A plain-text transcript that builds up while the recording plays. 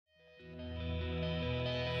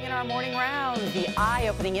in our morning round, the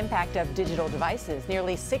eye-opening impact of digital devices.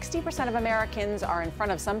 Nearly 60% of Americans are in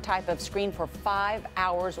front of some type of screen for 5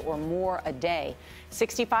 hours or more a day.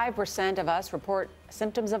 65% of us report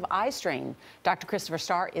symptoms of eye strain. Dr. Christopher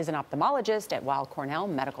Starr is an ophthalmologist at Weill Cornell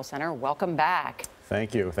Medical Center. Welcome back.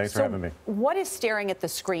 Thank you. Thanks for having me. What is staring at the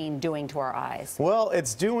screen doing to our eyes? Well,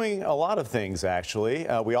 it's doing a lot of things, actually.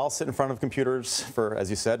 We all sit in front of computers for, as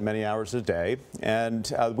you said, many hours a day. And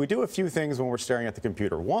we do a few things when we're staring at the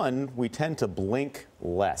computer. One, we tend to blink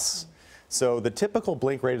less. So the typical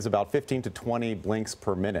blink rate is about 15 to 20 blinks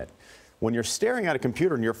per minute. When you're staring at a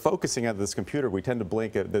computer and you're focusing at this computer, we tend to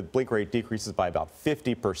blink, the blink rate decreases by about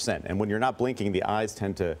 50%. And when you're not blinking, the eyes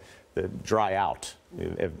tend to dry out.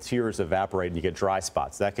 Tears evaporate and you get dry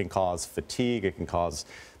spots. That can cause fatigue, it can cause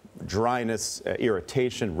dryness,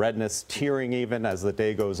 irritation, redness, tearing even as the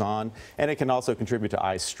day goes on, and it can also contribute to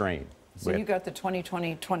eye strain. So you got the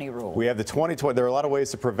 20-20-20 rule. We have the 20-20. There are a lot of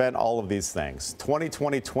ways to prevent all of these things.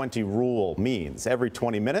 20-20-20 rule means every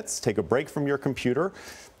 20 minutes, take a break from your computer,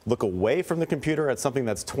 look away from the computer at something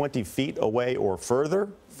that's 20 feet away or further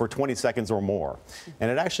for 20 seconds or more. And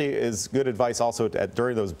it actually is good advice also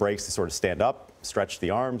during those breaks to sort of stand up, stretch the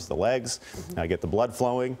arms, the legs, get the blood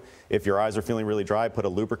flowing. If your eyes are feeling really dry, put a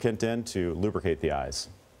lubricant in to lubricate the eyes.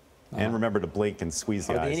 And remember to blink and squeeze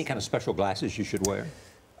the eyes. Are there any kind of special glasses you should wear?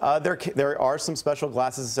 There are some special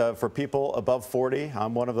glasses for people above 40.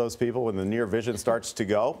 I'm one of those people when the near vision starts to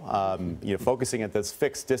go. Focusing at this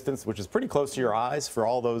fixed distance, which is pretty close to your eyes for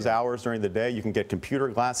all those hours during the day. You can get computer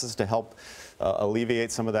glasses to help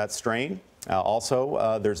alleviate some of that strain.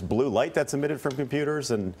 Also, there's blue light that's emitted from computers,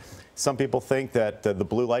 and some people think that the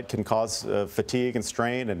blue light can cause fatigue and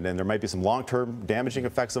strain, and there might be some long-term damaging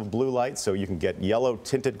effects of blue light. So you can get yellow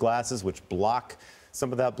tinted glasses which block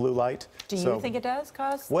some of that blue light. Do you think it does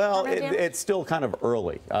cause Well, damage? it's still kind of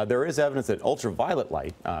early. There is evidence that ultraviolet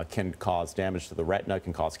light can cause damage to the retina,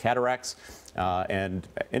 can cause cataracts. And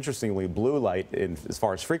interestingly, blue light, as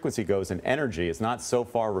far as frequency goes and energy, is not so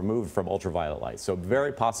far removed from ultraviolet light. So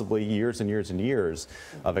very possibly years and years and years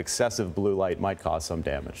of excessive blue light might cause some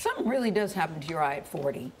damage. Something really does happen to your eye at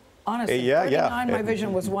 40. Honestly, Yeah, 39, my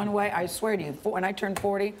vision was one way. I swear to you, when I turned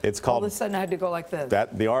 40, all of a sudden I had to go like this.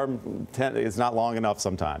 The arm is not long enough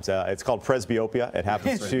sometimes. It's called presbyopia. It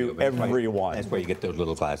happens to everyone. That's where you get those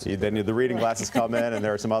little glasses. Then the reading glasses come in, and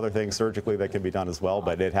there are some other things surgically that can be done as well,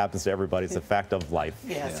 but it happens to everybody. It's a fact of life.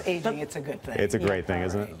 Yes, aging, it's a good thing. It's a great thing,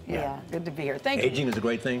 isn't it? Yeah, good to be here. Thank you. Aging is a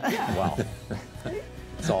great thing? Yeah. Wow.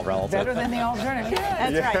 It's all relative. Better than the alternative.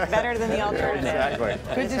 That's right, better than the alternative. Exactly.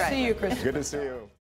 Good to see you, Chris. Good to see you.